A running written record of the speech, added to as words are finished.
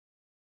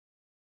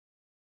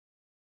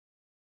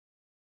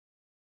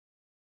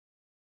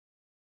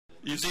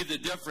You see the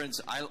difference?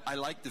 I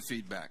like the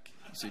feedback.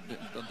 You see, it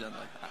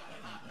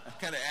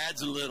kind of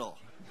adds a little.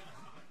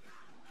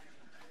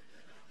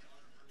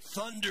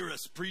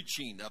 Thunderous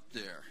preaching up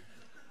there.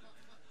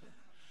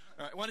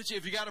 All right, why don't you,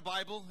 if you got a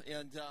Bible,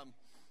 and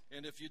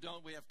if you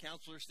don't, we have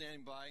counselors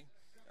standing by.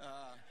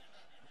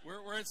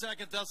 We're in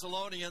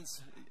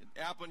 2Thessalonians.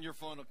 App on your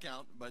phone will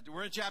count, but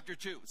we're in chapter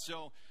 2.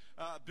 So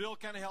Bill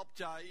kind of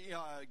helped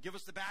give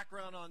us the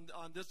background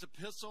on this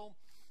epistle.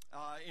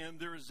 And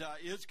there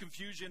is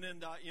confusion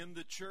in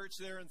the church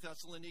there in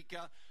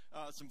Thessalonica.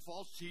 Some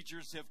false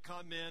teachers have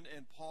come in,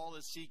 and Paul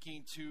is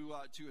seeking to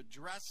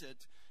address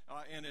it.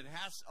 And it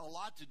has a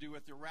lot to do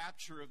with the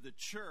rapture of the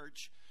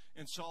church.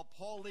 And so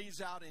Paul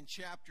lays out in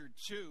chapter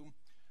 2,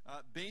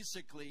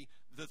 basically,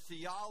 the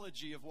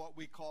theology of what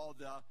we call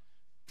the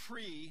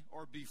pre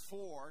or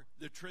before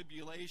the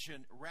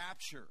tribulation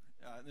rapture.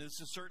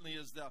 This certainly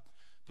is the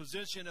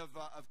position of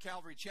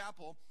Calvary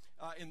Chapel,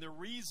 and the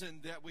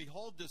reason that we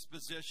hold this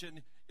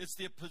position, it's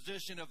the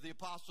position of the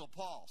Apostle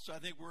Paul. So I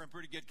think we're in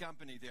pretty good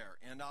company there,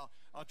 and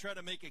I'll try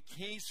to make a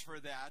case for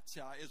that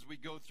as we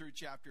go through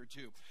chapter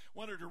 2.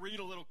 Wanted to read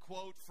a little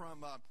quote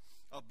from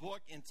a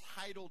book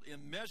entitled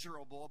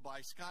Immeasurable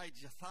by Sky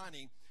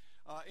Jathani.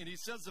 And he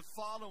says the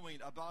following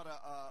about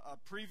a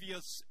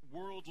previous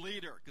world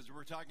leader, because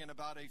we're talking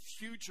about a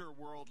future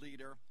world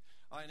leader.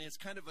 And it's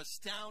kind of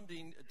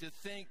astounding to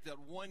think that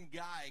one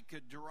guy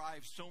could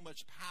derive so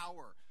much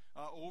power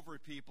over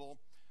people.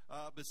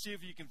 But see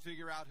if you can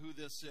figure out who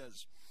this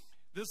is.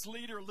 This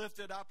leader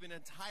lifted up an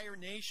entire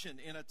nation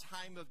in a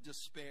time of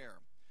despair.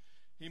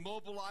 He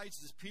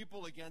mobilized his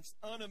people against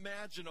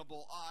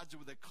unimaginable odds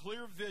with a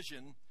clear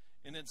vision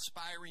and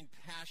inspiring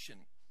passion.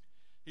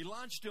 He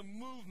launched a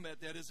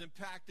movement that has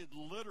impacted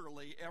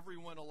literally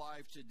everyone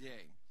alive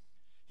today.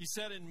 He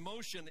set in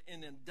motion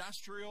an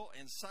industrial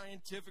and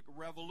scientific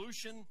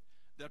revolution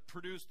that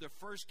produced the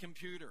first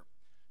computer,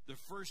 the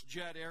first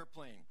jet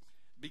airplane,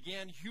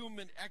 began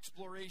human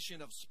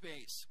exploration of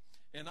space,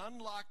 and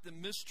unlocked the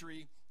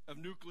mystery of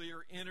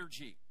nuclear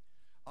energy.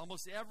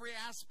 Almost every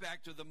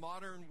aspect of the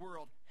modern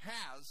world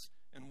has,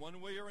 in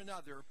one way or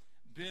another,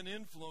 been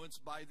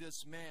influenced by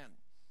this man.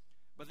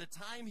 By the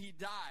time he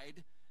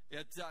died,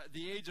 at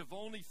the age of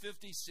only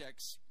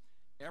 56,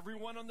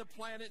 everyone on the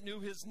planet knew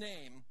his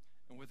name,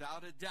 and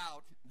without a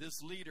doubt,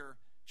 this leader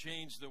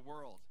changed the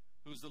world.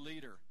 Who's the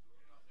leader?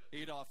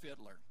 Adolf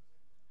Hitler.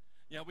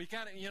 Yeah, we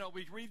kind of,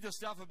 we read the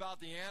stuff about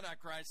the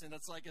Antichrist, and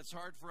it's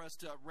hard for us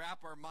to wrap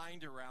our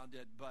mind around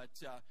it, but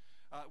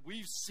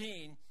we've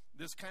seen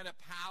this kind of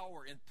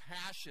power and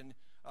passion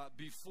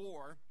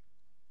before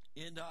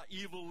in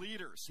evil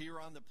leaders here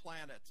on the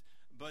planet,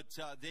 but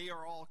they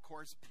are all, of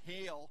course,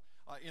 pale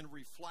in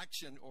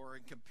reflection or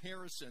in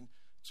comparison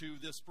to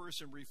this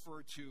person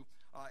referred to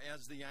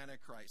as the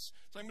Antichrist.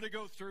 So I'm going to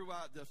go through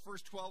the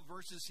first 12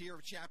 verses here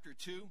of chapter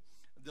 2.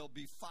 There'll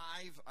be 5,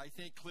 I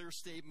think, clear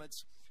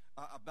statements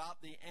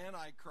about the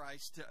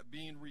Antichrist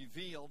being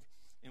revealed,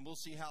 and we'll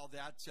see how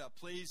that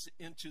plays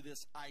into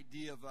this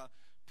idea of a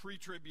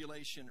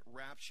pre-tribulation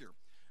rapture.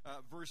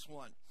 Verse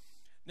 1.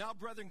 Now,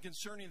 brethren,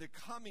 concerning the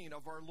coming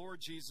of our Lord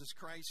Jesus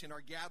Christ and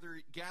our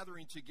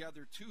gathering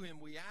together to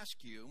him, we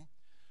ask you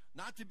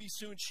not to be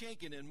soon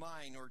shaken in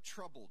mind or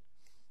troubled,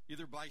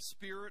 either by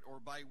spirit or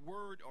by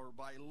word or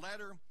by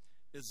letter,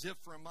 as if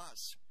from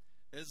us,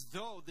 as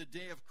though the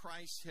day of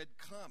Christ had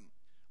come.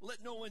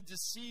 Let no one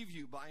deceive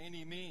you by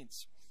any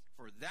means,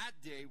 for that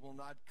day will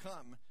not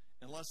come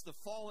unless the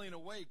falling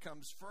away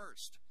comes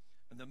first,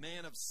 and the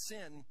man of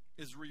sin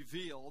is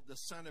revealed, the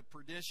son of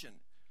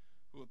perdition,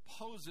 who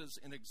opposes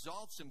and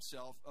exalts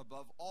himself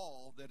above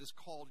all that is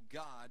called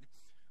God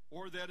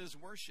or that is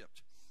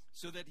worshipped,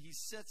 so that he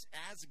sits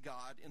as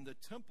God in the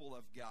temple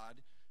of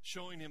God,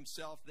 showing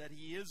himself that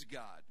he is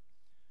God.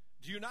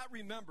 Do you not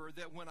remember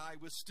that when I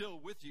was still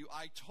with you,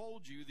 I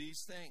told you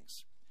these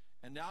things?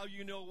 And now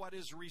you know what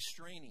is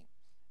restraining,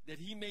 that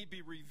he may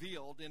be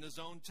revealed in his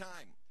own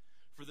time.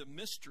 For the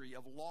mystery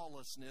of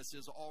lawlessness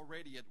is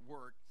already at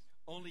work.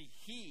 Only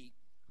he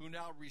who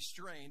now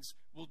restrains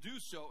will do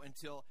so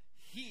until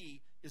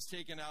he is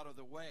taken out of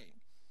the way.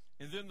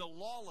 And then the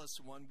lawless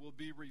one will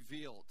be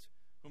revealed,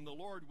 whom the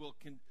Lord will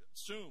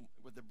consume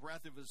with the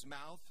breath of his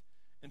mouth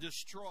and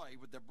destroy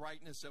with the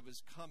brightness of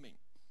his coming.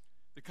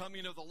 The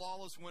coming of the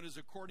lawless one is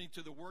according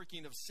to the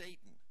working of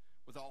Satan,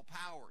 with all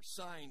power,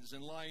 signs,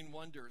 and lying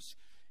wonders,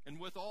 and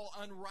with all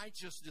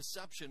unrighteous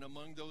deception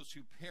among those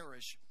who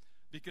perish,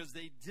 because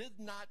they did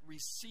not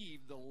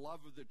receive the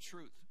love of the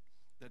truth,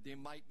 that they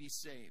might be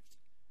saved.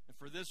 And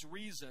for this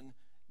reason,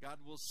 God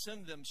will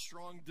send them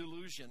strong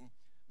delusion,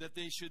 that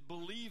they should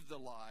believe the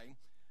lie,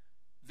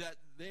 that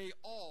they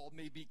all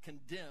may be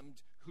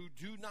condemned who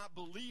do not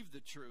believe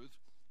the truth,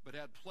 but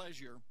had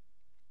pleasure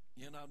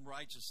in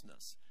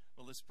unrighteousness.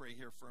 Well, let's pray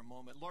here for a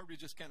moment. Lord, we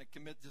just kind of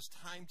commit this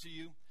time to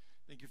you.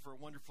 Thank you for a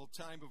wonderful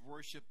time of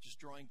worship, just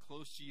drawing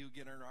close to you,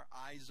 getting our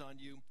eyes on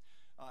you,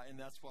 and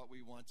that's what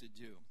we want to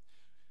do.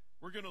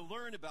 We're going to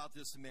learn about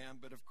this man,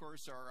 but of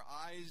course our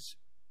eyes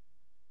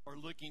are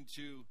looking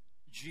to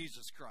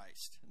Jesus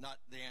Christ, not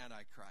the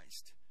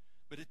Antichrist.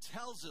 but it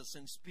tells us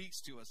and speaks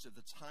to us of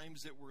the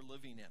times that we're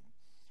living in,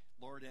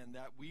 Lord, and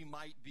that we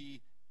might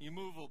be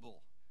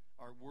immovable.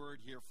 Our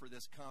word here for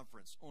this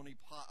conference, oni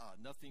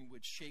pa'a, nothing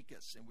would shake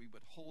us, and we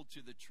would hold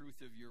to the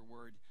truth of your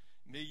word.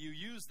 May you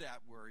use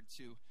that word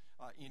to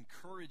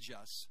encourage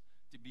us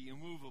to be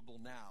immovable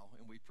now,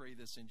 and we pray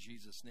this in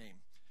Jesus' name.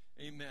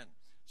 Amen.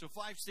 So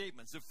 5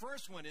 statements. The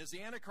first one is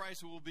the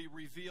Antichrist will be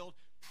revealed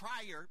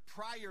prior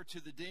to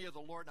the day of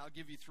the Lord, and I'll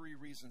give you 3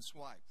 reasons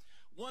why.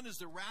 One is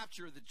the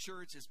rapture of the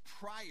church is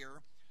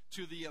prior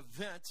to the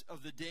event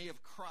of the day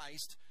of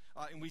Christ,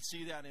 and we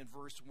see that in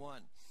verse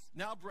 1.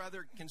 Now,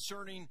 brother,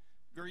 concerning,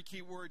 very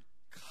key word,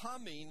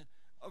 coming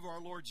of our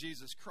Lord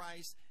Jesus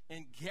Christ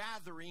and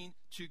gathering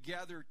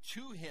together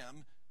to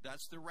him,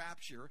 that's the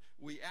rapture,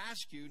 we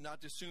ask you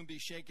not to soon be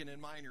shaken in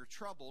mind or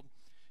troubled,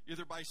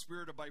 either by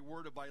spirit or by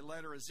word or by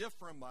letter, as if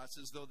from us,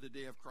 as though the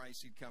day of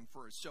Christ had come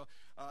first. So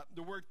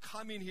the word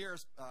coming here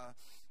is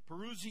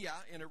parousia,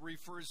 and it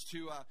refers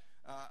to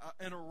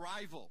an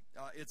arrival.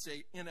 It's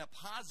in a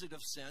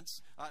positive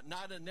sense,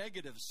 not a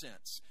negative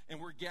sense. And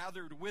we're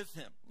gathered with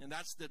him. And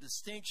that's the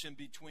distinction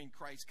between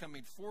Christ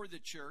coming for the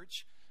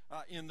church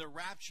in the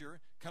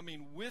rapture,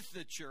 coming with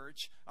the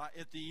church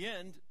at the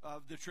end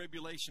of the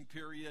tribulation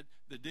period,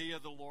 the day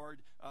of the Lord,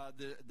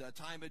 the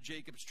time of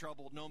Jacob's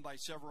trouble, known by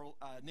several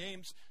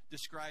names,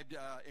 described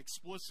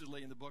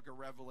explicitly in the book of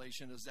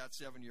Revelation as that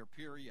 7-year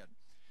period.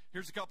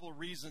 Here's a couple of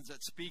reasons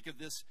that speak of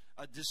this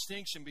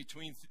distinction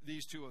between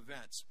these 2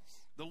 events.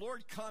 The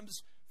Lord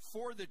comes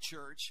for the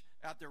church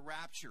at the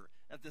rapture.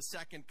 At the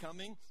second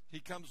coming, he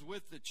comes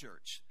with the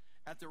church.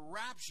 At the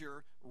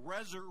rapture,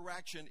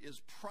 resurrection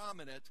is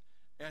prominent.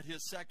 At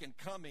his second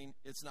coming,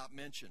 it's not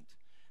mentioned.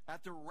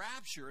 At the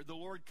rapture, the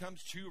Lord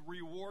comes to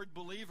reward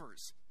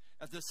believers.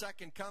 At the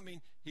second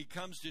coming, he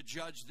comes to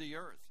judge the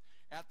earth.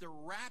 At the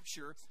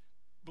rapture,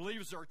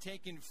 believers are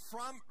taken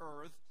from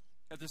earth.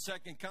 At the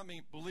second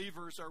coming,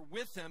 believers are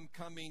with him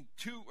coming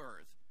to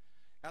earth.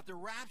 At the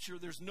rapture,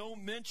 there's no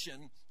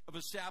mention of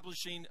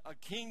establishing a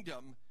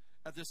kingdom.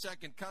 At the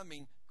second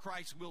coming,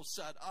 Christ will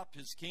set up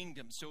his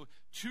kingdom. So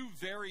 2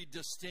 very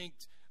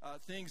distinct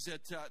things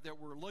that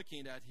we're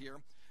looking at here.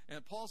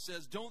 And Paul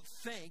says, don't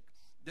think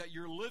that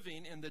you're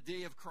living in the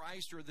day of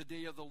Christ or the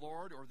day of the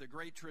Lord or the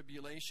great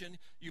tribulation.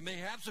 You may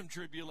have some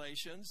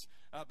tribulations,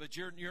 but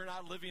you're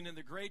not living in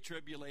the great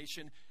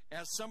tribulation,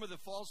 as some of the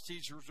false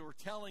teachers were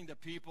telling the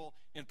people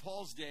in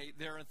Paul's day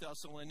there in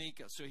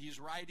Thessalonica. So he's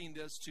writing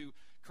this to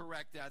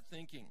correct that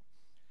thinking.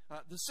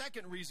 The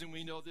second reason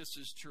we know this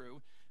is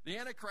true, the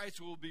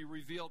Antichrist will be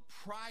revealed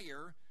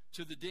prior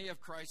to the day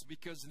of Christ,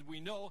 because we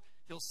know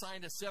he'll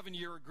sign a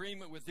 7-year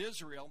agreement with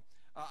Israel,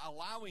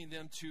 allowing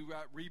them to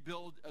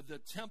rebuild the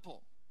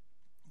temple.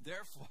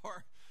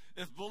 Therefore,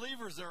 if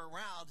believers are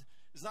around,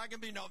 it's not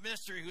going to be no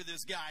mystery who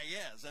this guy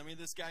is. I mean,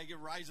 this guy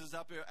rises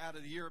up out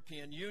of the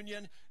European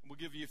Union. We'll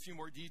give you a few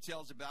more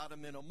details about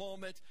him in a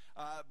moment.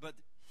 But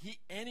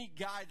any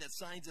guy that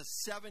signs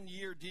a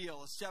 7-year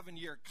deal, a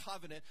 7-year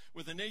covenant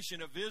with the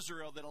nation of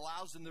Israel that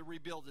allows them to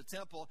rebuild the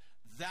temple,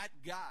 that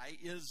guy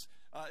is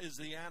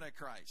the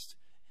Antichrist.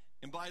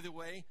 And by the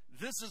way,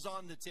 this is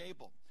on the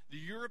table. The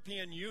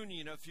European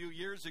Union a few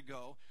years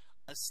ago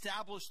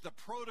established the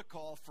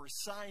protocol for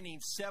signing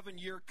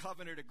 7-year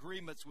covenant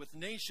agreements with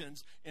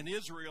nations, and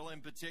Israel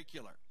in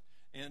particular.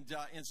 And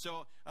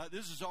so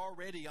this is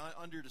already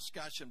under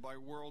discussion by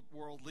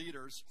world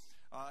leaders.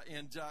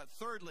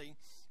 Thirdly,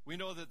 we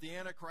know that the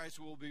Antichrist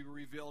will be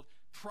revealed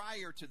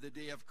prior to the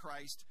day of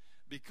Christ,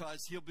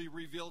 because he'll be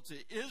revealed to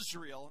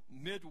Israel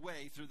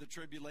midway through the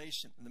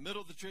tribulation. In the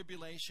middle of the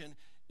tribulation,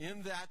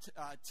 in that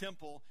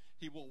temple,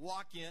 he will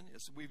walk in,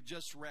 as we've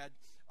just read,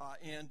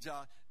 and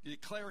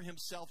declare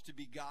himself to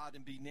be God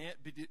and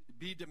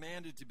be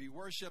demanded to be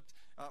worshipped.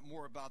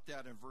 More about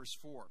that in verse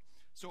 4.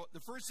 So the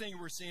first thing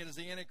we're seeing is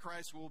the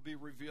Antichrist will be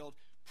revealed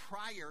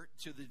prior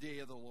to the day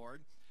of the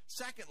Lord.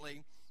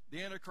 Secondly,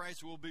 the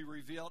Antichrist will be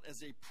revealed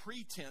as a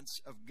pretense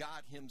of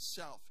God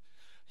himself.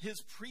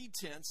 His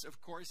pretense,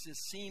 of course, is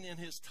seen in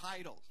his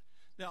titles.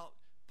 Now,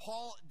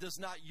 Paul does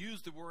not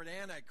use the word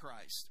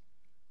Antichrist.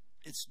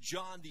 It's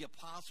John the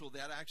Apostle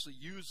that actually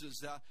uses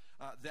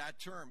that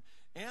term.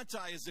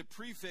 Anti is a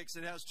prefix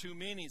that has 2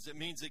 meanings. It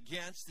means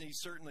against, and he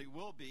certainly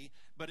will be,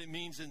 but it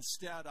means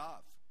instead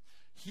of.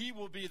 He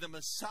will be the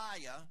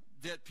Messiah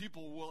that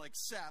people will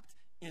accept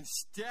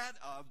instead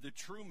of the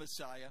true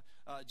Messiah,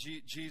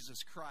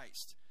 Jesus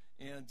Christ.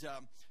 And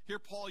here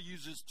Paul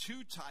uses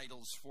 2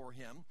 titles for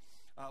him.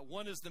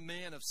 One is the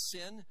man of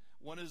sin.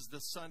 One is the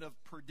son of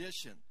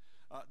perdition.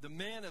 The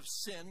man of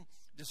sin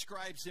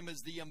describes him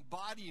as the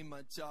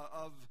embodiment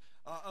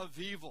of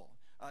evil,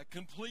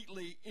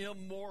 completely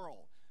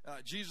immoral.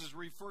 Jesus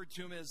referred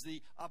to him as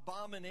the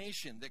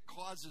abomination that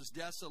causes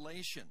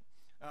desolation.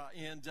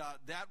 And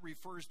that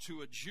refers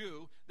to a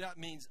Jew. That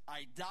means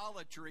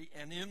idolatry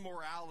and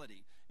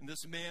immorality. And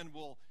this man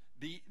will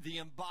be the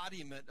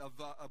embodiment of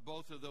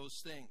both of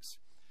those things.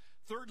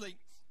 Thirdly,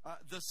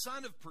 the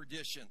son of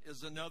perdition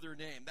is another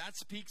name. That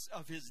speaks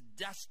of his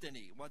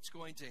destiny, what's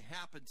going to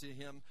happen to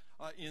him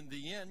in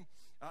the end.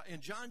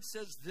 And John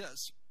says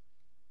this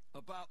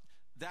about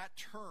that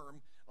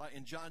term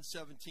in John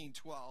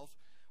 17:12.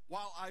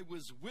 While I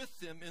was with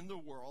them in the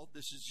world,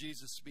 this is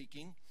Jesus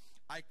speaking,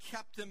 I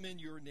kept them in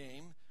your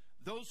name.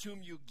 Those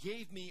whom you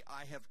gave me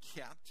I have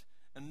kept,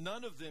 and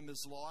none of them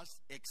is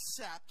lost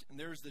except, and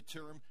there's the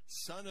term,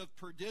 son of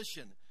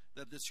perdition,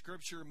 that the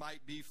scripture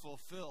might be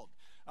fulfilled.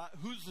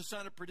 Who's the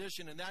son of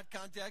perdition in that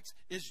context?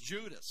 Is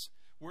Judas.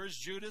 Where's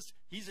Judas?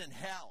 He's in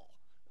hell.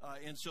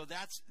 And so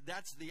that's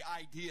the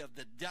idea of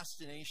the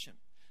destination.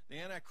 The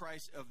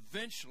Antichrist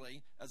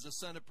eventually, as a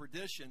son of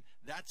perdition,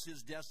 that's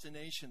his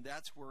destination.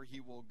 That's where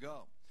he will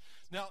go.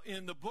 Now,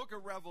 in the book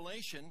of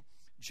Revelation,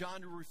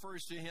 John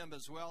refers to him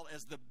as well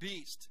as the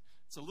beast.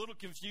 It's a little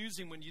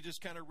confusing when you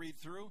just kind of read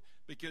through,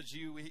 because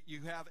you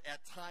have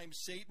at times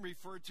Satan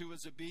referred to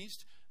as a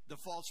beast, the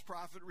false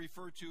prophet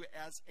referred to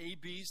as a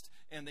beast,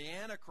 and the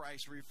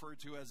Antichrist referred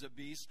to as a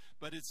beast.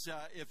 But it's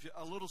if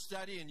a little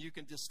study and you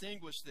can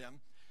distinguish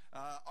them.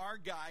 Our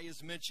guy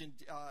is mentioned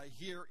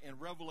here in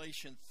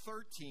Revelation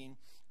 13,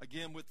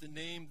 again with the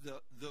name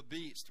the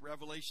beast.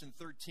 Revelation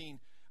 13,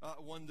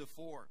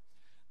 1-4.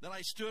 Then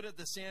I stood at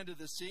the sand of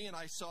the sea, and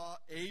I saw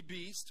a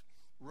beast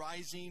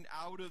rising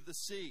out of the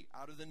sea,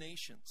 out of the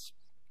nations,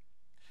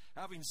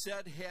 having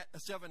 7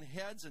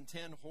 heads and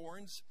 10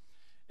 horns,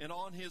 and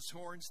on his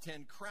horns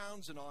 10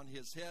 crowns, and on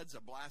his heads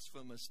a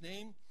blasphemous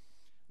name.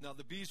 Now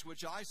the beast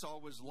which I saw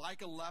was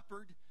like a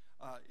leopard.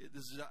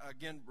 This is,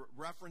 again,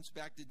 reference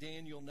back to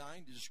Daniel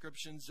 9, the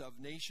descriptions of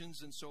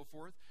nations and so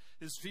forth.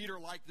 His feet are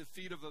like the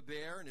feet of a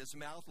bear, and his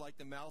mouth like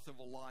the mouth of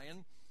a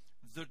lion.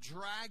 The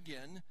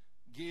dragon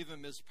gave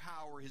him his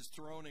power, his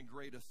throne, and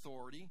great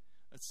authority.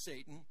 That's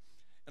Satan.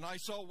 And I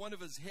saw one of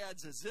his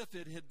heads as if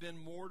it had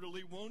been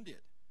mortally wounded,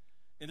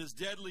 and his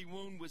deadly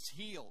wound was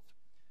healed.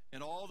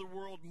 And all the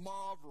world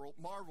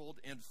marveled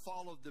and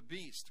followed the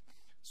beast.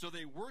 So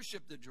they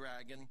worshiped the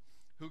dragon,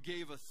 who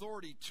gave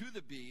authority to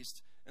the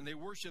beast, and they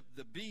worshiped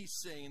the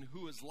beast, saying,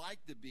 who is like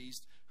the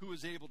beast, who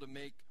is able to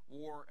make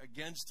war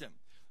against him.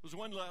 There's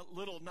one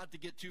little, not to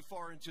get too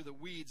far into the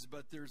weeds,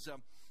 but there's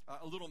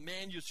a little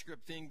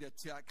manuscript thing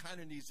that kind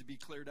of needs to be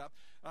cleared up.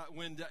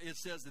 When it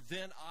says,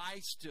 then I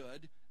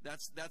stood,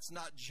 that's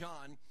not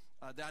John,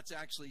 that's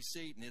actually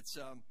Satan. It's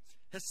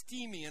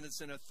hestemian,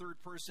 it's in a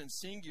third person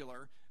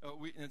singular,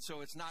 and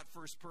so it's not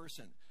first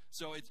person.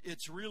 So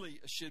it's really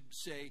should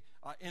say,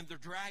 and the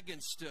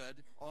dragon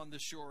stood on the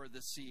shore of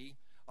the sea,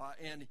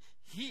 and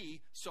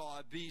he saw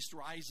a beast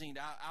rising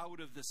out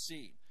of the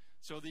sea.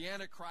 So the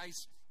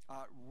Antichrist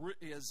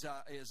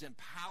is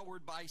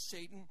empowered by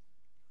Satan.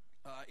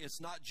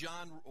 It's not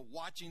John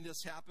watching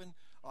this happen.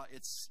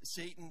 It's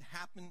Satan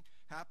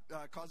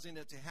causing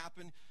it to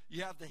happen.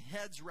 You have the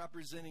heads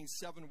representing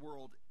 7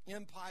 world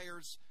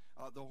empires.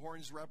 The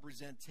horns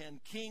represent 10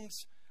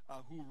 kings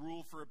who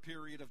rule for a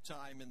period of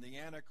time, and the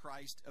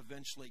Antichrist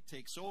eventually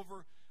takes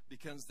over,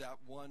 becomes that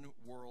one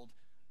world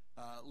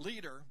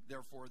leader.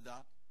 Therefore, the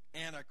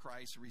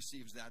Antichrist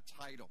receives that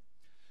title.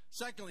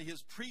 Secondly,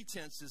 his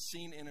pretense is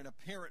seen in an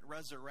apparent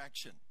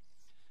resurrection.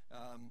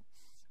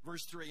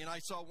 Verse 3, and I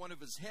saw one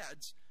of his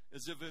heads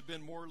as if it had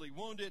been mortally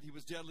wounded. He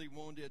was deadly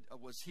wounded,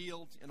 was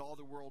healed, and all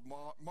the world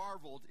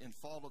marveled and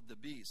followed the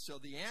beast. So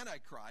the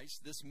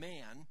Antichrist, this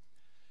man,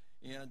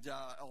 and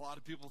a lot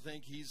of people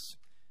think he's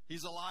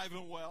alive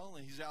and well,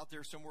 and he's out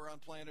there somewhere on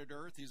planet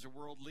Earth. He's a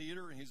world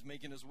leader, and he's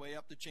making his way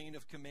up the chain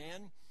of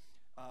command.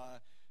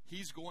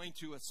 He's going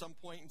to, at some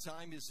point in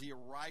time, as he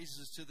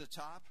rises to the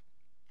top,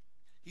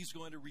 he's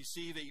going to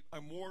receive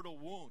a mortal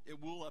wound.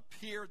 It will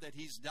appear that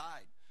he's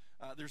died.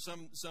 There's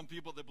some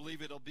people that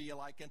believe it'll be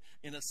like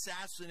an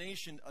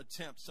assassination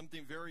attempt,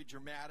 something very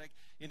dramatic.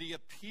 And he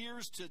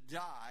appears to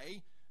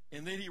die,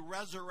 and then he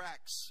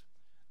resurrects.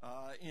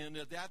 And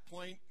at that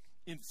point,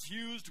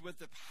 infused with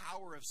the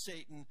power of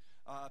Satan,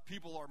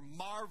 people are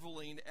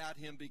marveling at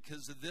him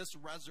because of this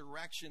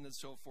resurrection and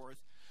so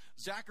forth.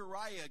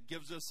 Zechariah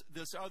gives us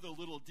this other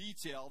little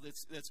detail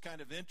that's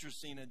kind of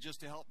interesting, and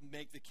just to help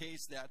make the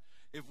case that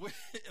if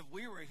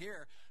we were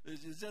here,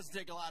 it doesn't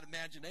take a lot of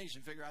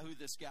imagination to figure out who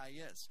this guy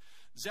is.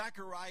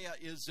 Zechariah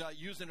is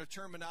using a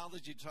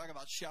terminology to talk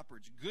about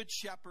shepherds, good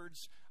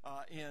shepherds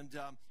and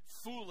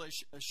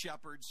foolish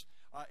shepherds,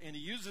 and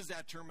he uses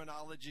that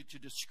terminology to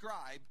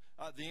describe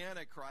the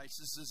Antichrist.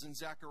 This is in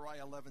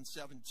Zechariah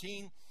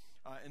 11:17.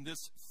 And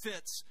this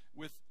fits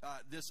with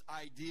this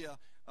idea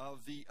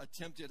of the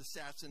attempted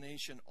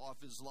assassination of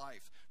his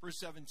life. Verse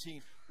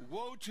 17,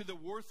 woe to the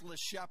worthless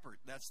shepherd,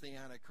 that's the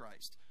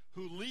Antichrist,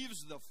 who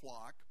leaves the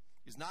flock,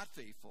 is not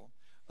faithful.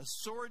 A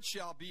sword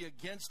shall be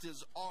against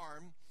his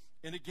arm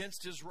and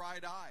against his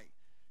right eye.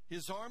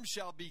 His arm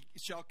shall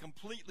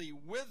completely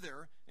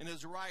wither, and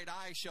his right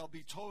eye shall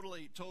be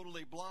totally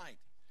blind.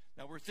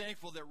 Now we're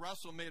thankful that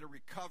Russell made a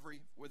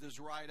recovery with his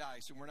right eye,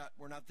 so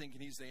we're not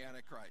thinking he's the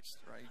Antichrist,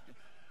 right?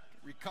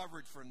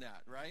 Recovered from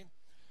that, right?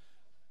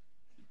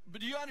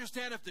 But do you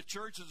understand, if the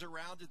church is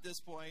around at this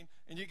point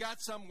and you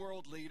got some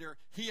world leader,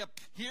 he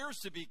appears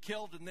to be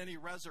killed and then he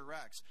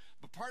resurrects.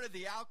 But part of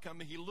the outcome,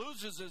 he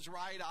loses his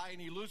right eye and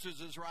he loses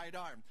his right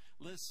arm.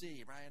 Let's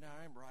see, right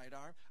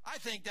arm. I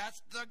think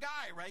that's the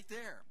guy right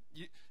there.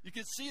 You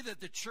can see that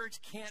the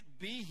church can't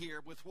be here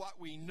with what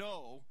we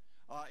know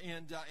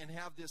and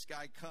have this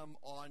guy come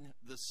on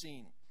the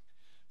scene.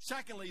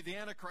 Secondly, the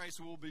Antichrist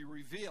will be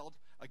revealed,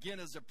 again,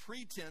 as a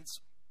pretense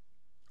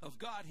of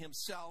God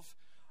himself.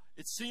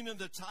 It's seen in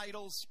the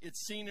titles.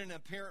 It's seen in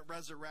apparent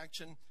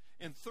resurrection.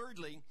 And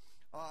thirdly,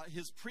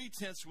 his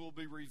pretense will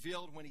be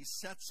revealed when he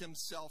sets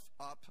himself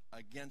up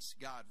against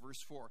God.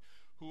 Verse 4,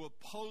 who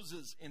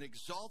opposes and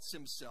exalts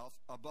himself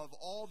above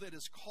all that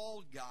is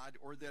called God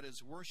or that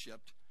is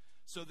worshipped,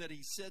 so that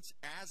he sits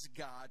as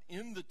God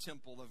in the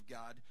temple of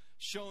God,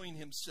 showing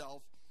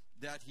himself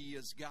that he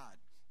is God.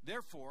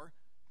 Therefore,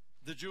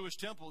 the Jewish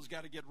temple has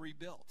got to get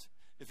rebuilt.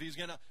 If he's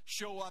going to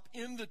show up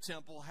in the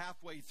temple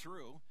halfway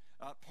through,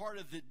 part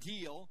of the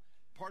deal,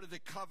 part of the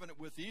covenant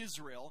with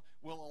Israel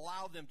will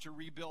allow them to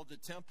rebuild the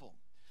temple.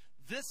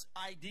 This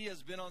idea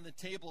has been on the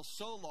table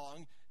so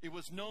long, it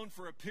was known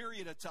for a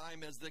period of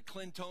time as the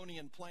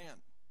Clintonian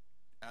plan,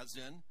 as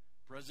in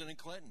President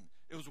Clinton.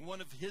 It was one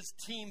of his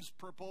team's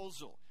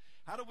proposal.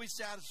 How do we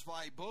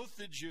satisfy both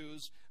the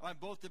Jews and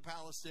both the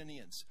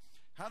Palestinians?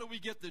 How do we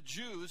get the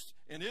Jews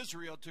in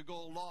Israel to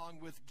go along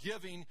with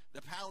giving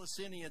the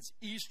Palestinians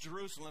East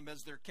Jerusalem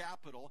as their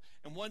capital?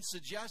 And one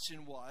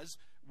suggestion was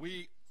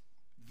we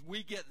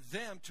get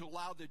them to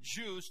allow the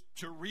Jews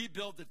to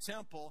rebuild the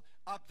temple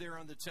up there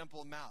on the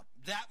Temple Mount.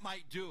 That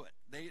might do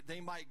it.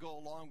 They might go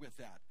along with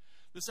that.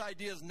 This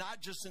idea is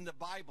not just in the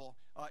Bible.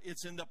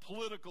 It's in the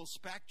political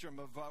spectrum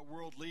of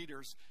world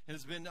leaders and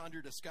has been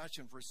under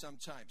discussion for some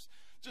time.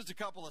 Just a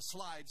couple of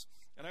slides,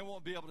 and I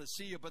won't be able to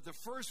see you, but the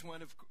first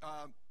one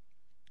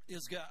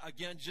is,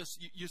 again,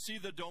 just you see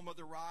the Dome of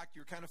the Rock.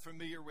 You're kind of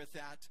familiar with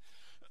that.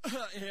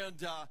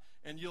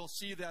 and you'll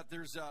see that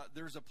there's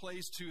a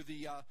place to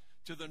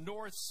the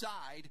north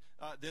side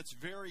that's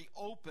very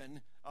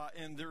open,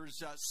 and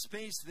there's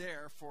space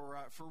there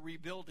for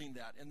rebuilding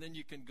that. And then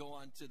you can go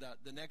on to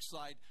the next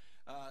slide.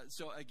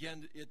 So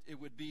again, it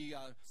would be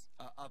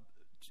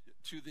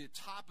to the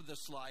top of the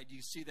slide.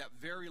 You see that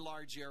very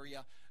large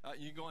area.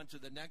 You can go on to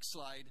the next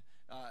slide,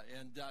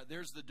 and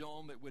there's the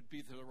dome. It would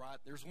be to the right.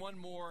 There's one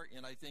more,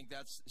 and I think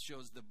that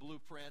shows the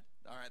blueprint.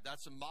 All right,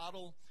 that's a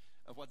model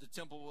of what the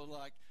temple will look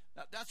like.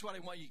 That's what I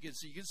want you to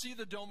see. You can see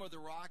the Dome of the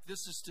Rock.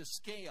 This is to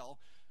scale,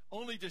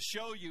 only to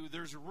show you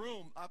there's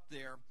room up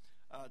there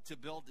to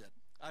build it.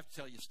 I have to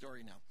tell you a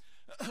story now.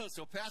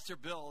 So Pastor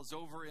Bill is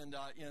over in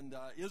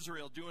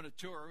Israel doing a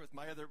tour with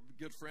my other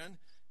good friend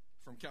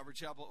from Calvary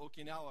Chapel,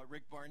 Okinawa,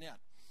 Rick Barnett.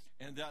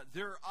 And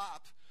they're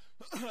up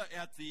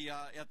at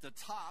the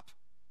top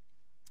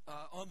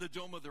on the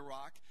Dome of the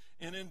Rock.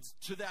 And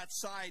to that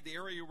side, the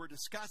area we're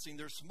discussing,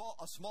 there's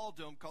a small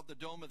dome called the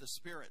Dome of the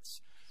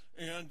Spirits.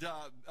 And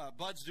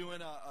Bud's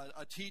doing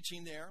a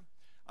teaching there.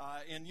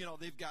 And, you know,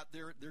 they've got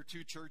their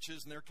two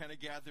churches, and they're kind of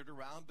gathered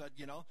around. But,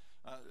 you know,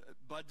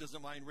 Bud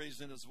doesn't mind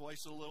raising his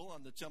voice a little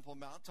on the Temple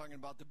Mount, talking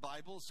about the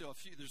Bible. So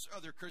there's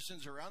other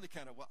Christians around. They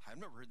kind of, well, I've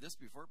never heard this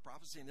before,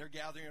 prophecy, and they're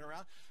gathering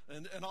around.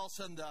 And all of a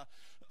sudden,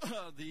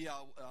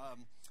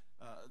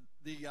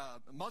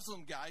 the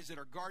Muslim guys that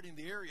are guarding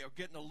the area are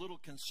getting a little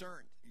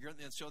concerned.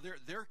 And so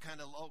they're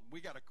kind of, oh,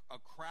 we got a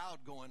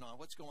crowd going on.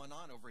 What's going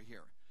on over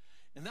here?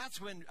 And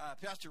that's when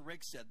Pastor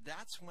Rick said,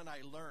 that's when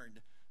I learned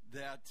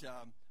that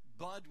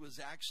Bud was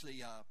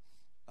actually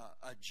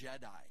a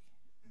Jedi,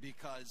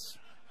 because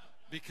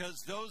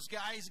those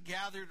guys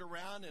gathered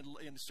around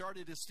and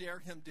started to stare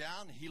him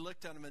down. He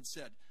looked at him and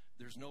said,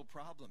 "There's no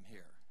problem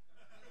here."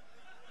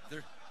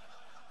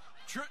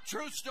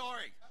 True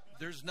story.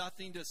 There's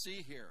nothing to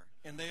see here,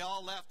 and they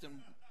all left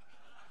him.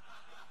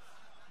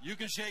 You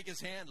can shake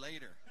his hand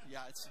later.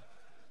 Yeah, it's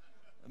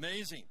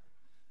amazing.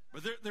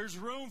 But there's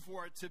room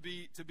for it to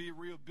be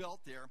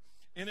rebuilt there.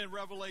 And in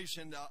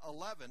Revelation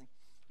 11,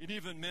 it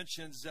even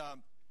mentions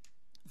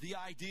the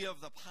idea of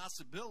the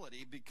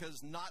possibility,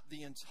 because not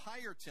the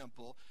entire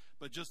temple,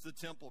 but just the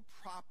temple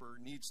proper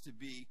needs to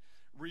be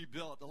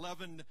rebuilt.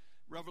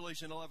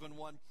 Revelation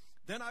 11:1.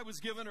 Then I was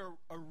given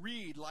a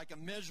reed like a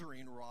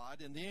measuring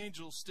rod, and the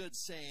angel stood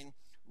saying,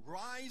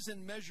 "Rise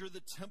and measure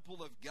the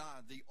temple of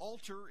God, the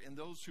altar and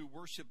those who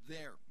worship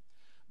there.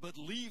 But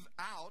leave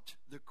out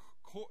the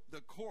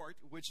court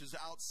which is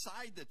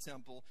outside the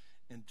temple,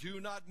 and do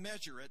not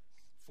measure it,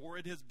 for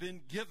it has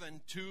been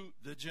given to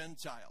the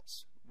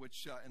Gentiles,"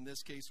 which in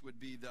this case would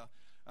be the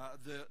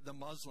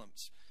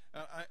Muslims.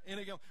 And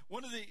again,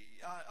 one of the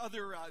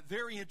other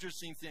very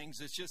interesting things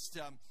that's just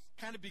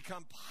kind of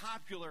become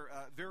popular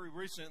very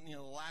recently in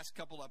the last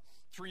couple of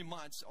 3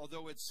 months,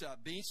 although it's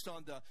based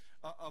on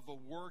of a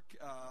work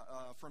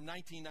from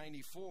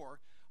 1994,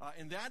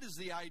 and that is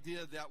the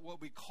idea that what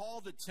we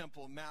call the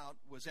Temple Mount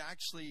was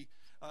actually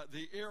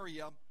the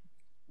area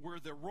where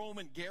the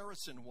Roman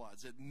garrison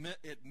was.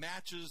 It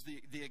matches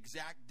the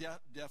exact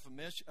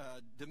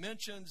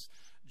dimensions.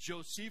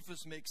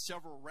 Josephus makes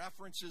several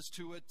references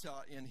to it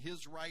in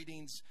his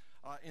writings,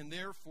 and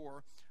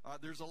therefore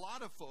there's a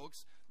lot of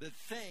folks that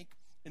think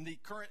in the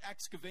current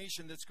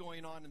excavation that's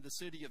going on in the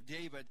city of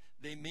David,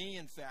 they may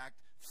in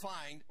fact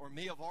find or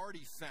may have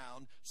already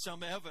found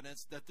some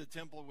evidence that the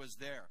temple was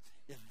there.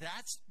 If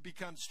that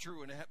becomes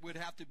true, and it would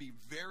have to be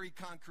very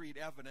concrete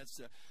evidence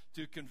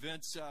to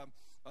convince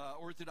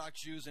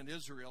Orthodox Jews in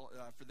Israel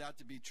for that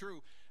to be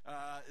true,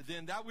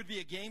 then that would be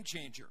a game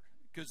changer,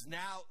 because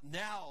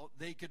now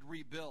they could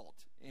rebuild,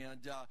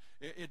 and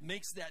it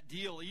makes that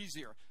deal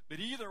easier. But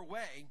either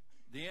way,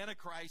 the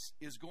Antichrist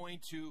is going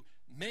to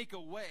make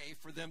a way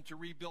for them to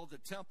rebuild the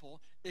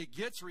temple. It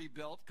gets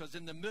rebuilt because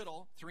in the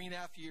middle, 3.5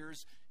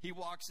 years, he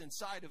walks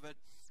inside of it,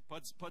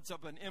 puts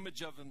up an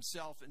image of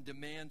himself, and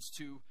demands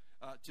to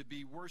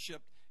be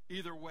worshipped.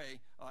 Either way,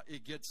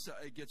 it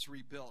gets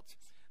rebuilt.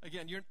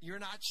 Again, you're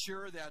not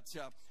sure that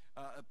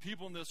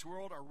people in this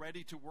world are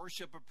ready to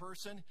worship a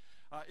person.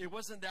 It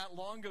wasn't that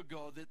long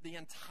ago that the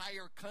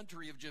entire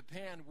country of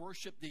Japan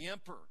worshipped the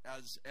emperor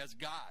as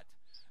God.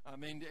 I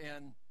mean,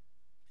 and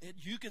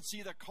you can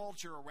see the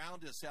culture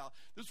around us, how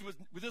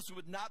this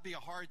would not be a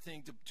hard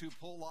thing to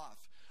pull off.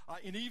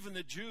 And even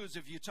the Jews,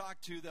 if you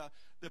talk to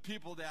the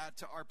people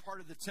that are part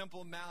of the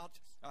Temple Mount,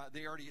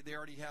 they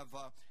already have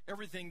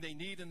everything they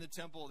need in the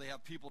temple. They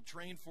have people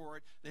trained for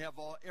it. They have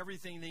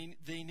everything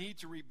they need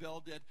to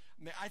rebuild it.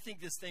 I mean, I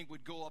think this thing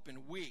would go up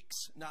in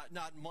weeks,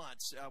 not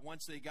months,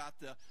 once they got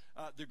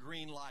the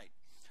green light.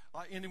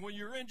 And when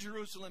you're in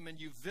Jerusalem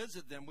and you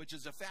visit them, which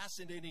is a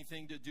fascinating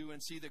thing to do,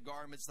 and see the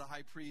garments the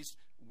high priest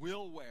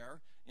will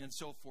wear and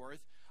so forth,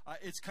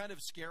 it's kind of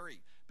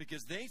scary,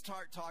 because they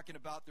start talking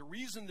about the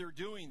reason they're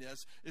doing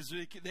this is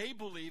they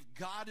believe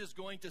God is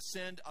going to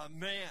send a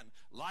man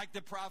like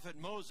the prophet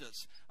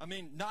Moses. I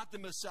mean, not the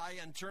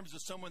Messiah in terms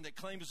of someone that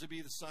claims to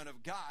be the Son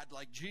of God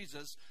like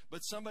Jesus,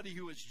 but somebody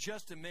who is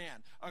just a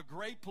man, a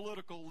great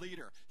political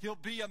leader. He'll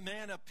be a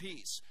man of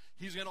peace.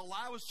 He's going to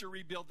allow us to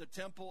rebuild the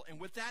temple, and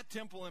with that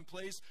temple in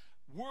place,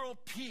 world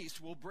peace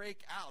will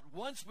break out.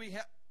 Once we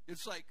have,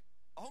 it's like,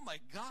 oh my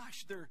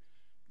gosh,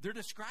 they're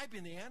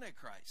describing the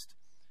Antichrist.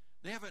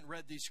 They haven't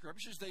read these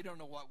scriptures. They don't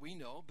know what we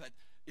know, but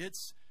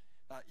it's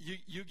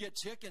you get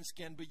chicken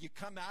skin, but you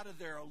come out of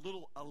there a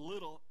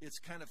little. It's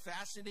kind of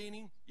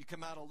fascinating. You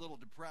come out a little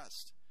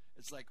depressed.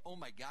 It's like, oh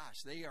my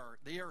gosh, they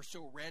are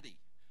so ready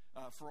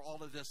for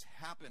all of this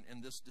happen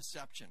in this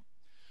deception.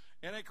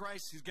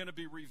 Antichrist is going to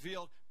be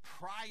revealed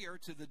prior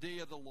to the day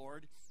of the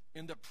Lord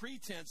in the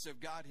pretense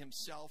of God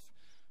himself.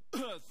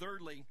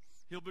 Thirdly,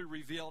 he'll be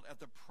revealed at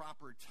the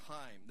proper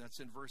time. That's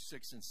in verse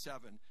 6 and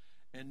 7.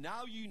 And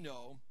now you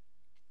know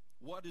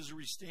what is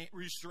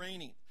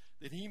restraining,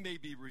 that he may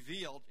be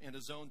revealed in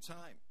his own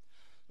time.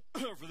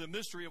 For the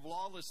mystery of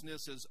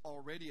lawlessness is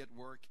already at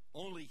work.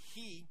 Only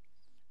he,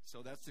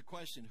 so that's the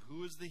question,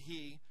 who is the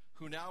he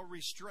who now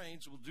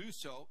restrains, will do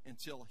so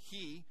until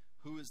he,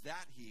 who is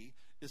that he,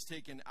 is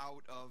taken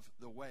out of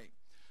the way.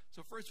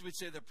 So first we'd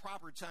say the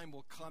proper time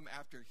will come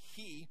after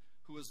he,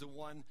 who is the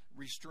one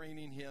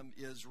restraining him,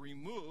 is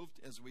removed,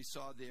 as we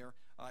saw there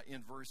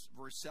in verse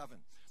 7.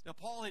 Now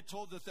Paul had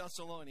told the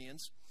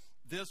Thessalonians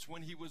this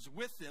when he was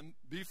with them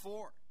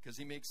before, because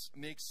he makes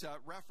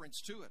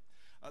reference to it.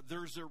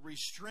 There's a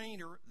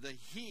restrainer, the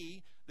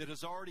he, that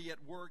is already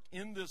at work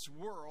in this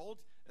world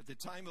at the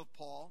time of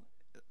Paul,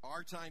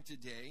 our time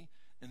today,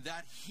 and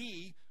that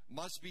he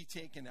must be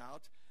taken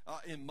out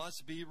and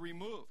must be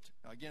removed.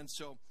 Again,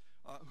 so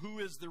who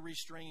is the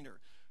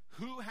restrainer?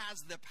 Who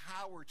has the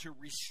power to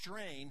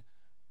restrain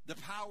the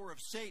power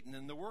of Satan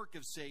and the work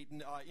of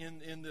Satan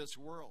in this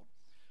world?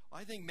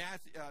 I think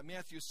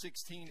Matthew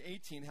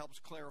 16:18 helps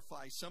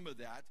clarify some of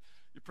that.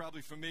 You're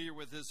probably familiar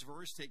with this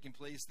verse taking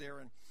place there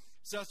in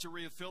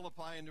Caesarea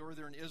Philippi in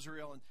northern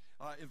Israel.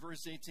 And in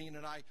verse 18,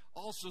 and I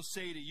also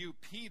say to you,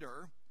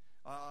 Peter,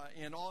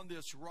 and on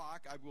this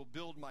rock I will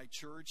build my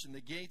church, and the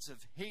gates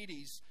of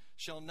Hades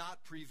shall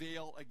not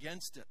prevail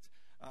against it.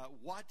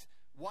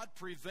 What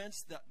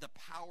prevents the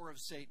power of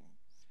Satan?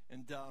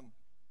 And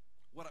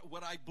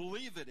what I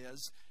believe it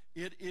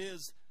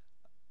is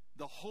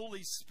the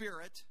Holy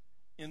Spirit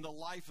in the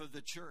life of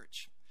the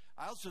church.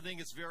 I also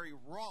think it's very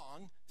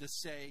wrong to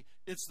say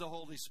it's the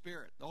Holy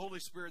Spirit. The Holy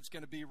Spirit's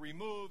going to be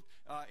removed,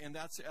 and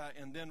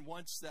then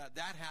once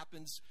that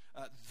happens,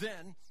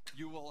 then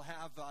you will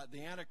have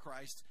the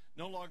Antichrist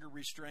no longer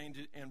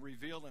restrained and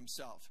reveal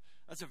himself.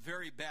 That's a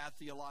very bad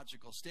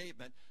theological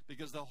statement,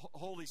 because the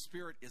Holy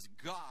Spirit is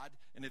God,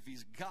 and if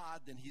he's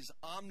God, then he's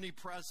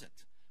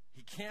omnipresent.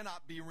 He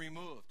cannot be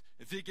removed.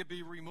 If he could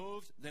be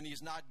removed, then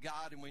he's not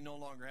God, and we no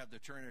longer have the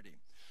Trinity.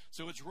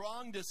 So it's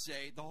wrong to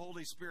say the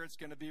Holy Spirit's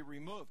going to be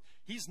removed.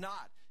 He's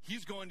not.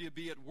 He's going to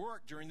be at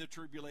work during the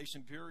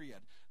tribulation period.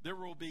 There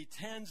will be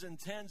tens and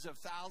tens of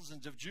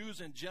thousands of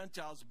Jews and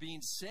Gentiles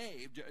being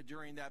saved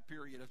during that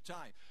period of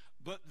time.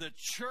 But the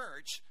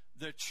church,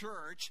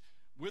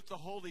 with the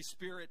Holy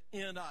Spirit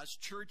in us,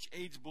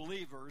 church-age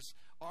believers,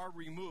 are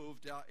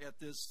removed at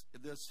this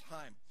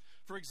time.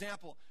 For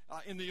example,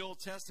 in the Old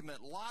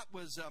Testament, Lot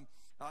was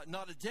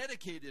not a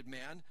dedicated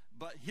man,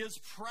 but his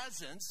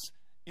presence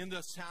in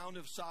the town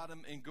of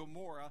Sodom and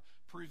Gomorrah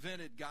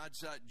prevented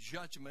God's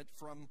judgment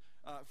from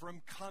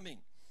coming.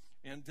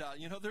 And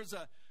there's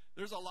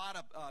There's a lot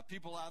of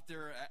people out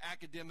there,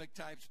 academic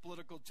types,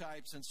 political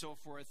types, and so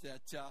forth,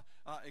 that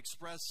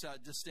express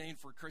disdain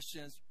for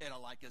Christians. They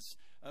don't like us.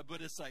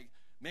 But it's like,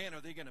 man,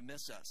 are they going to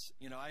miss us?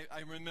 You know,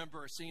 I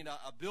remember seeing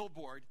a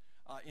billboard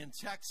in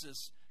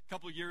Texas a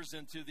couple years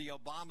into the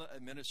Obama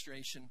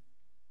administration.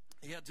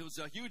 There was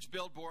a huge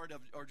billboard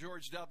of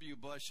George W.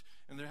 Bush,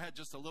 and there had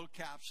just a little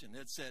caption.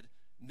 It said,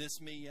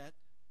 "Miss me yet?"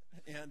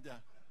 And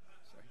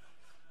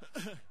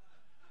sorry.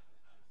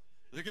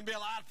 There can be a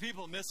lot of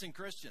people missing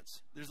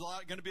Christians. There's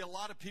going to be a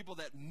lot of people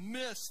that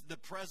miss the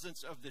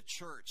presence of the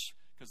church,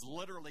 because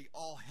literally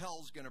all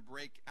hell's going to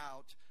break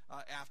out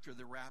after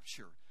the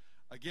rapture.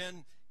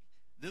 Again,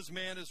 this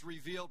man is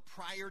revealed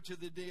prior to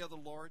the day of the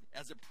Lord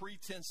as a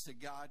pretense to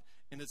God,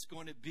 and it's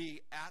going to be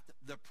at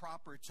the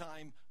proper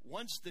time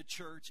once the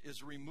church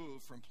is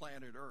removed from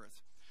planet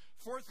Earth.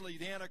 Fourthly,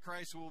 the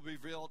Antichrist will be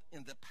revealed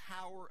in the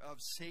power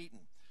of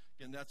Satan.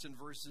 And that's in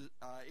verses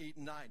 8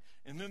 and 9.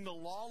 And then the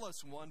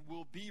lawless one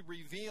will be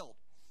revealed,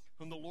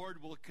 whom the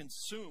Lord will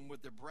consume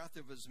with the breath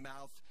of his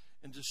mouth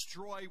and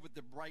destroy with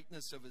the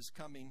brightness of his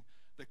coming.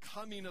 The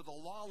coming of the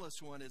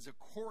lawless one is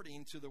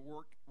according to the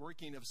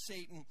working of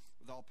Satan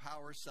with all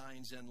power,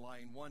 signs, and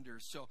lying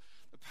wonders. So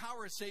the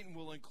power of Satan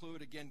will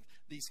include, again,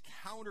 these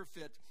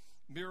counterfeit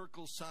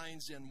miracle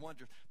signs and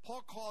wonders.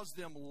 Paul calls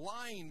them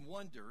lying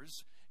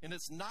wonders, and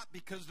it's not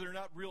because they're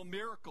not real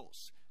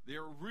miracles.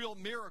 They're real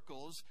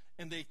miracles,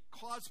 and they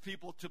cause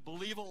people to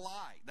believe a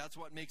lie. That's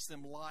what makes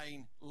them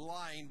lying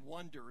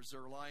wonders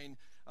or lying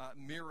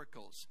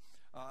miracles.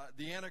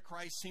 The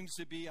Antichrist seems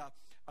to be a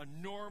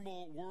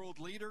normal world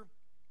leader,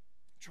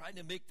 trying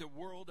to make the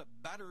world a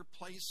better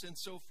place and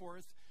so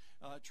forth,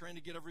 trying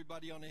to get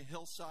everybody on a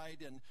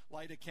hillside and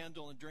light a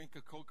candle and drink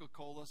a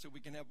Coca-Cola so we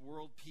can have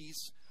world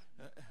peace.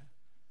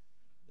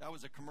 That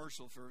was a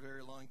commercial for a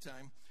very long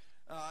time.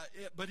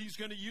 But he's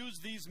going to use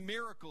these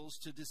miracles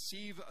to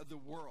deceive the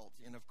world.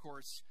 And, of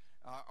course,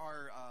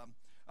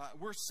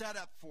 we're set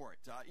up for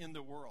it in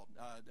the world.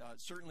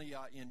 Certainly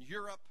in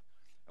Europe.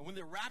 And when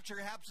the rapture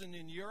happens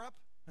in Europe,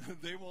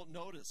 they won't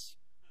notice.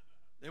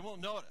 They won't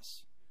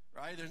notice,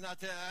 right? There's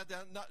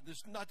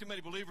not too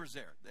many believers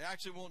there. They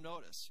actually won't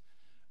notice.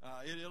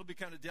 It'll be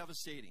kind of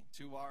devastating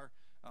to our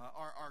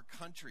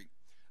country.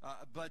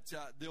 But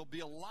there'll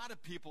be a lot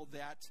of people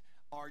that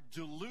are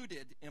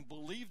deluded and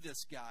believe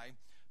this guy,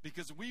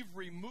 because we've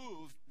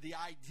removed the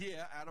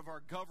idea out of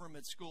our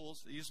government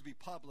schools. They used to be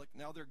public,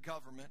 now they're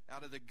government.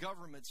 Out of the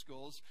government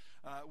schools,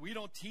 we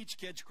don't teach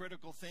kids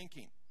critical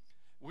thinking.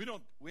 We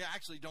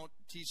actually don't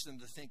teach them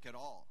to think at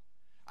all.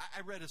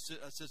 I read a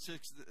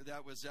statistic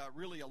that was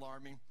really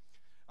alarming.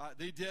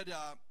 They did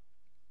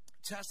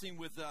testing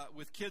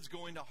with kids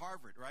going to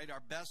Harvard, right?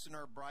 Our best and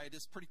our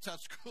brightest. Pretty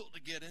tough school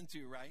to get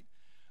into, right?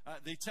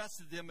 They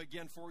tested them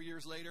again 4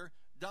 years later.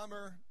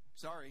 Dumber.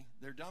 Sorry,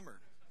 they're dumber.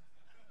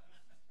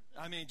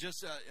 I mean,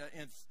 just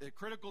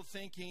critical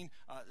thinking,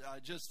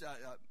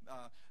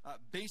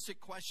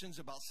 basic questions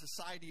about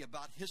society,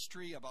 about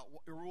history, about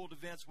world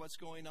events, what's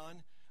going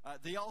on.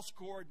 They all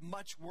scored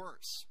much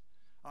worse.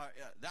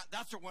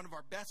 That's one of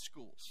our best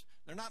schools.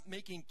 They're not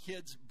making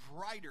kids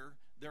brighter.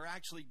 They're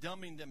actually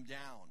dumbing them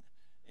down.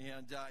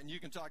 And you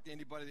can talk to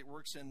anybody that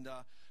works in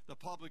the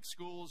public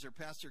schools, or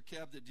Pastor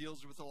Kev that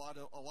deals with a lot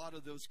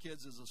of those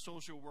kids as a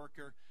social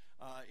worker.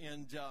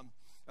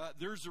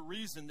 There's a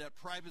reason that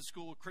private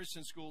school,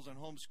 Christian schools, and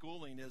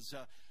homeschooling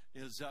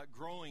is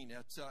growing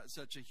at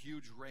such a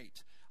huge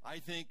rate. I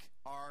think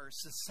our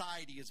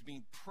society is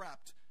being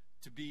prepped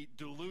to be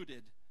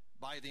deluded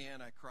by the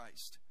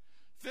Antichrist.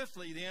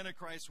 Fifthly, the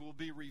Antichrist will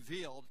be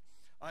revealed,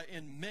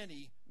 and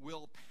many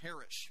will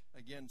perish.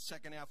 Again,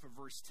 second half of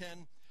verse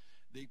 10.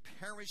 They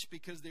perish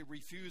because they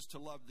refuse to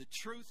love the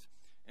truth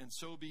and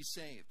so be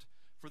saved.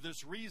 For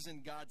this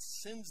reason, God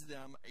sends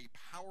them a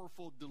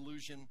powerful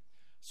delusion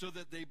so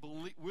that they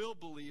will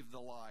believe the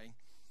lie,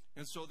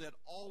 and so that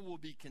all will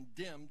be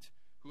condemned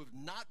who have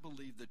not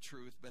believed the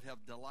truth but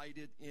have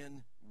delighted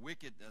in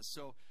wickedness.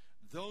 So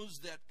those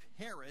that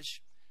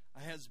perish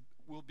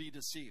will be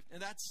deceived.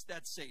 And that's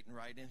Satan,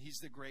 right? And he's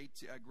the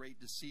great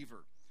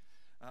deceiver.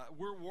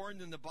 We're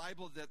warned in the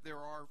Bible that there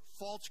are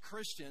false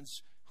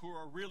Christians who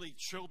are really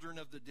children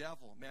of the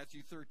devil.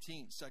 Matthew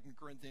 13, 2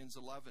 Corinthians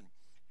 11.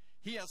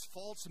 He has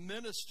false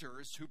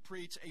ministers who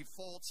preach a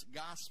false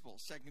gospel.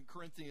 2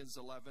 Corinthians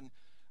 11,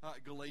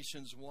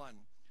 Galatians 1.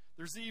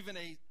 There's even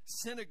a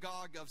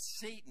synagogue of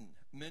Satan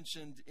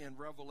mentioned in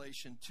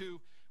Revelation 2,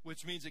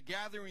 which means a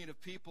gathering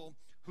of people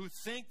who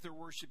think they're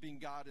worshiping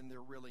God and they're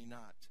really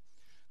not.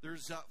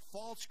 There's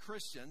false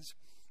Christians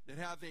that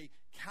have a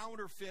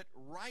counterfeit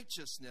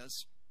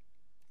righteousness,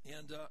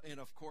 and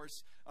of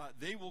course,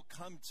 they will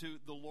come to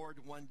the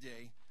Lord one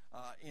day,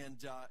 and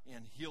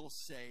he'll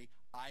say,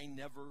 I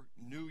never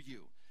knew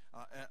you.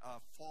 A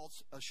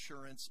false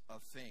assurance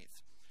of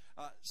faith.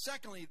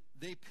 Secondly,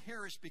 they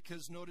perish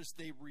because, notice,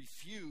 they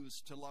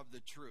refuse to love the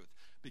truth,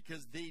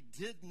 because they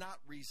did not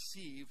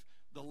receive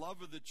the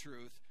love of the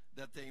truth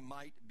that they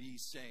might be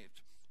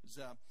saved.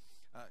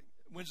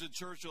 Winston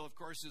Churchill, of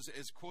course,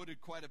 is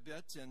quoted quite a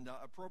bit, and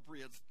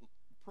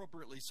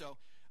appropriately so.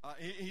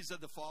 He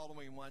said the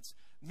following once: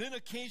 "Men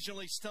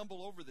occasionally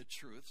stumble over the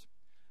truth,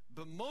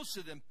 but most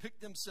of them pick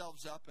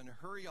themselves up and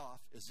hurry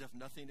off as if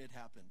nothing had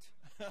happened."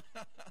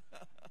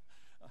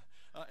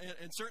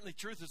 And certainly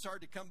truth is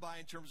hard to come by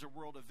in terms of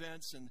world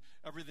events and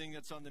everything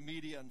that's on the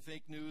media and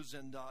fake news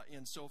and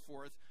so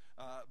forth.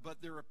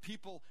 But there are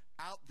people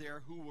out there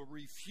who will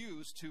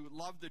refuse to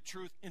love the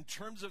truth in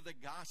terms of the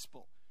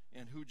gospel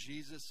and who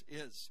Jesus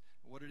is,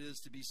 what it is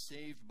to be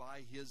saved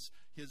by his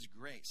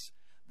grace.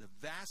 The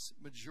vast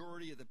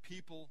majority of the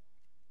people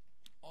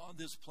on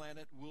this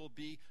planet will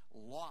be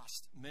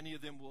lost. Many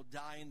of them will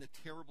die in the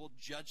terrible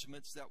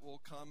judgments that will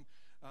come,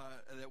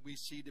 that we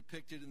see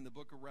depicted in the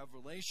book of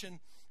Revelation.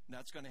 And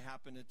that's going to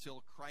happen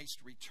until Christ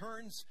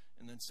returns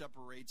and then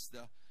separates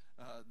the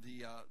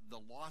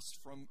lost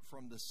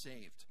from the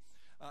saved.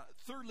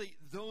 Thirdly,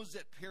 those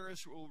that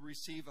perish will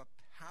receive a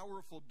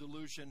powerful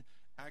delusion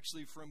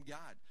actually from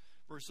God.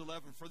 Verse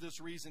 11, "For this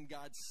reason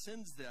God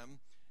sends them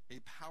a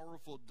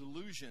powerful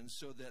delusion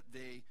so that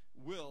they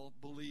will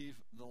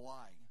believe the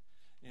lie."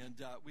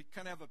 And we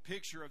kind of have a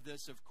picture of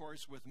this, of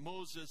course, with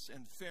Moses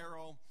and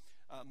Pharaoh.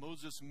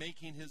 Moses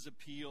making his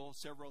appeal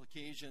several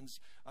occasions,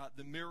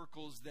 the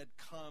miracles that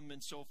come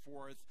and so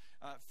forth.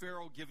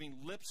 Pharaoh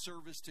giving lip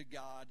service to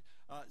God,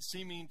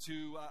 seeming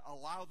to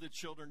allow the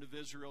children of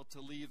Israel to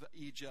leave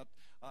Egypt,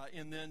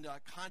 and then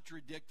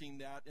contradicting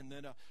that, and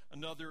then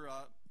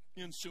another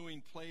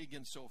ensuing plague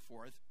and so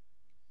forth.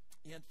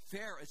 And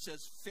Pharaoh, it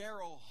says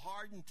Pharaoh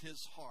hardened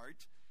his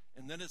heart,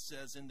 and then it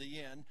says in the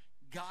end,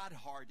 God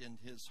hardened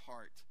his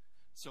heart,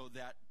 so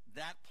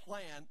that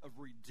plan of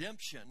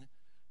redemption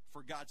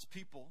for God's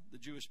people, the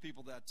Jewish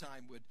people that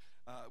time, would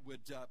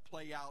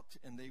play out,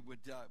 and they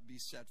would be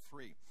set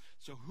free.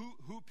 So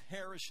who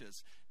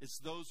perishes? It's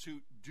those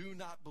who do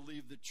not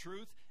believe the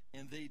truth,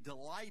 and they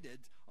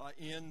delighted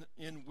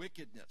in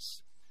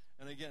wickedness.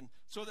 And again,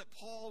 so that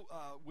Paul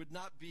would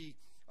not be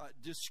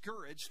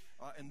discouraged,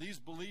 and these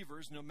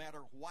believers, no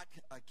matter what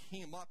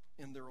came up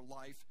in their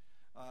life,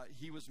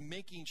 he was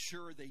making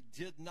sure they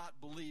did not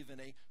believe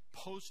in a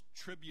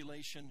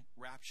post-tribulation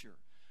rapture.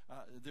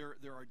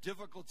 There are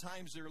difficult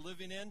times they're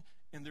living in,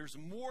 and there's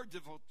more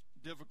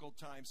difficult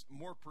times,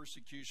 more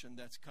persecution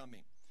that's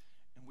coming.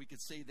 And we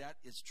could say that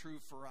is true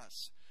for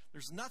us.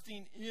 There's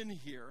nothing in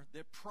here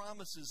that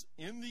promises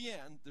in the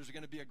end there's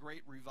going to be a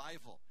great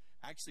revival.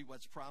 Actually,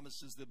 what's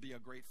promised is there'll be a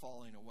great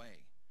falling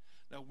away.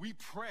 Now, we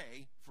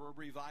pray for a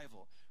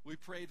revival. We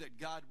pray that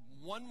God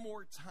one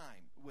more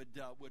time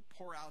would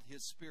pour out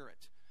his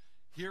Spirit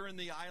here in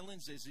the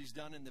islands, as he's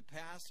done in the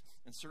past,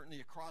 and certainly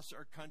across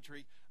our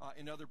country,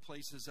 in other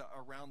places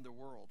around the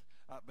world.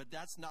 But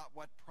that's not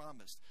what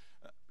promised.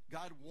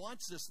 God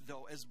wants us,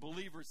 though, as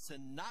believers, to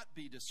not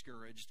be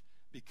discouraged,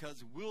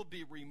 because we'll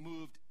be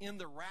removed in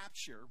the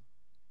rapture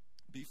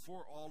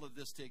before all of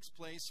this takes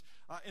place.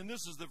 And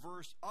this is the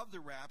verse of the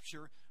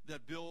rapture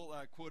that Bill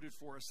quoted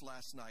for us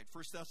last night.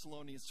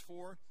 2Thessalonians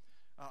 4,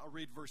 I'll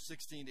read verse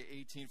 16 to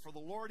 18. "For the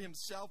Lord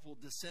himself will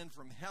descend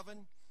from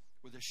heaven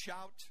with a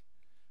shout,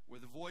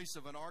 with the voice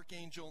of an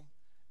archangel,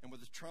 and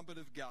with the trumpet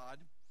of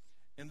God.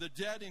 And the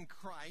dead in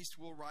Christ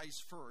will rise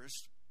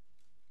first.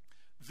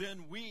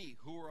 Then we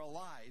who are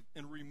alive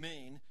and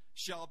remain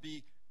shall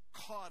be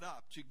caught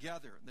up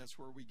together." And that's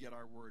where we get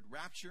our word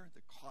rapture,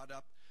 the caught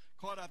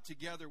up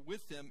together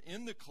with them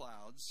in the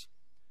clouds,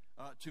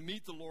 to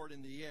meet the Lord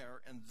in the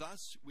air, and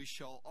thus we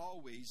shall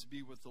always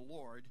be with the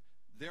Lord.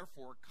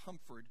 Therefore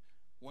comfort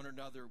one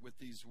another with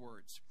these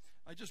words.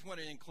 I just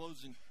wanted, in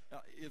closing,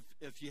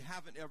 if you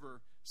haven't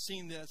ever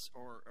seen this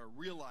or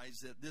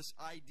realized that this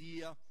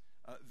idea,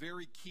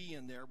 very key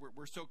in there,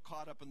 we're so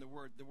caught up in the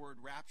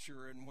word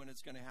rapture and when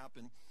it's going to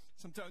happen,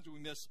 sometimes we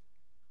miss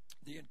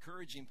the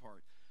encouraging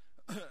part.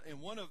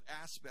 And one of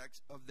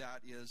aspects of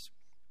that is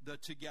the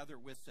together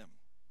with them.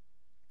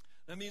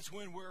 That means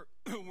when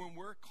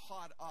we're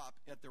caught up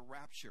at the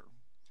rapture,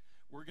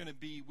 we're going to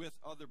be with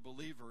other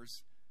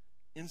believers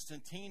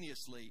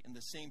instantaneously in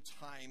the same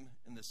time,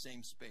 in the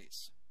same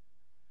space.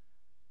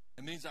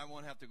 It means I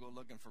won't have to go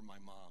looking for my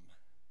mom.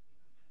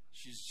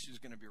 She's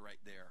going to be right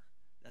there.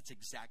 That's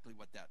exactly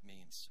what that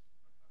means.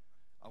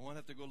 I won't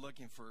have to go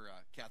looking for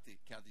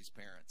Kathy's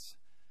parents,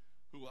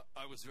 who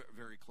I was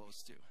very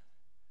close to.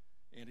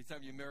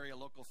 Anytime you marry a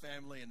local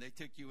family and they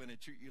take you in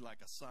and treat you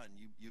like a son,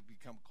 you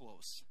become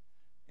close.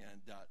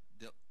 And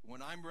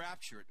when I'm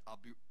raptured,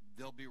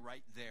 they'll be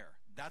right there.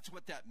 That's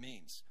what that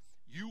means.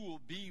 You will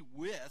be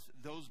with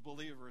those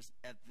believers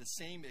at the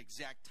same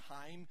exact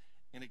time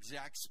and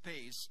exact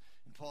space.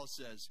 And Paul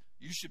says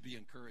you should be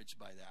encouraged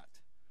by that,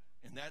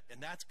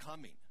 and that's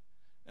coming.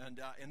 And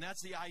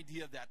that's the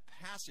idea of that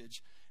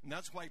passage. And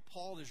that's why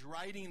Paul is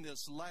writing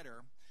this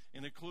letter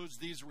and includes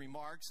these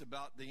remarks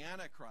about the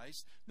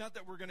Antichrist. Not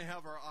that we're going to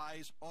have our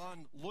eyes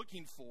on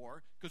looking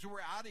for, because we're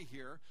out of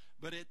here,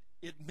 but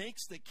it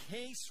makes the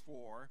case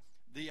for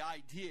the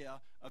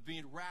idea of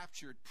being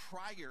raptured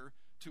prior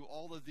to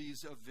all of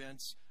these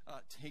events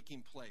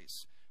taking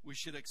place. We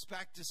should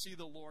expect to see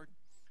the Lord.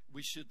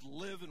 We should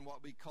live in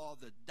what we call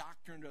the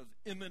doctrine of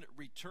imminent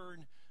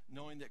return,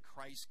 knowing that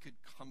Christ could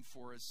come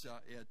for us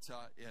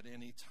at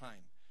any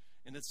time.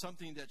 And it's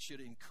something that should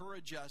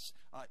encourage us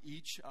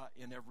each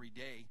and every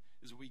day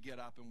as we get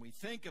up and we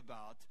think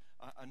about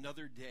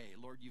another day.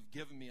 Lord, you've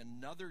given me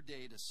another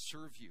day to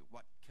serve you.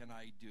 What can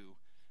I do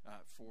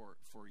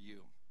for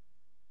you?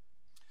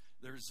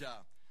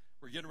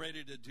 We're getting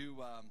ready to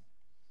do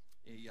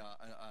an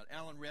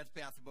Alan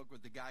Redpath book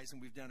with the guys,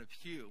 and we've done a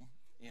few.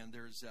 And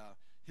there's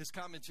his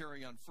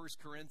commentary on 1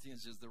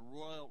 Corinthians is the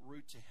royal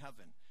route to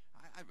heaven.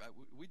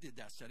 We did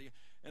that study,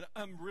 and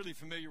I'm really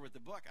familiar with the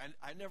book.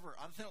 I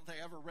don't think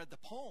I ever read the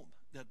poem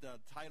that the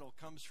title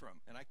comes from,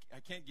 and I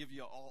can't give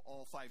you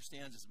all 5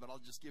 stanzas, but I'll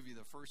just give you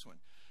the first one.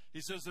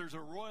 He says, there's a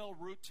royal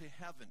route to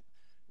heaven.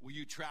 Will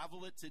you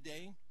travel it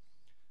today?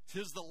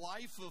 'Tis the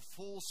life of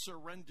full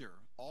surrender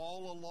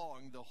all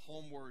along the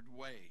homeward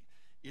way.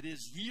 It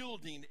is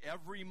yielding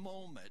every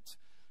moment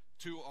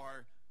to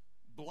our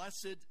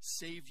blessed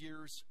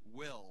Savior's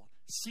will,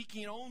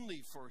 seeking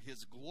only for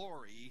his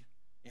glory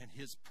and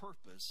his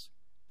purpose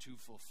to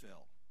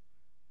fulfill.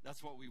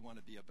 That's what we want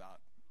to be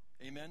about.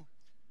 Amen?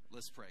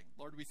 Let's pray.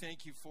 Lord, we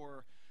thank you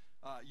for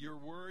your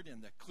word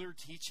and the clear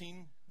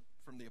teaching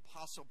from the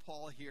Apostle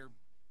Paul here.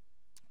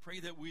 Pray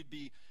that we'd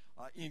be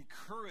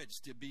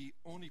encouraged to be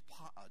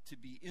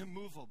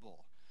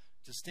immovable,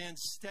 to stand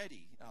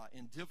steady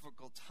in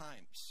difficult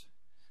times.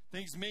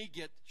 Things may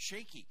get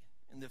shaky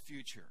in the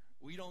future.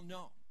 We don't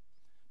know.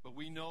 But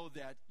we know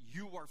that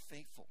you are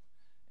faithful.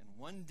 And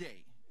one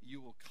day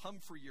you will come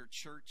for your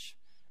church,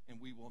 and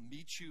we will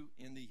meet you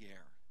in the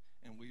air.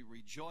 And we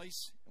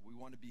rejoice, and we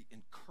want to be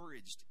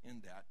encouraged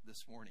in that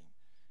this morning.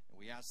 And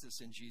we ask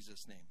this in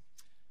Jesus' name.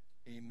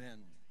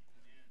 Amen.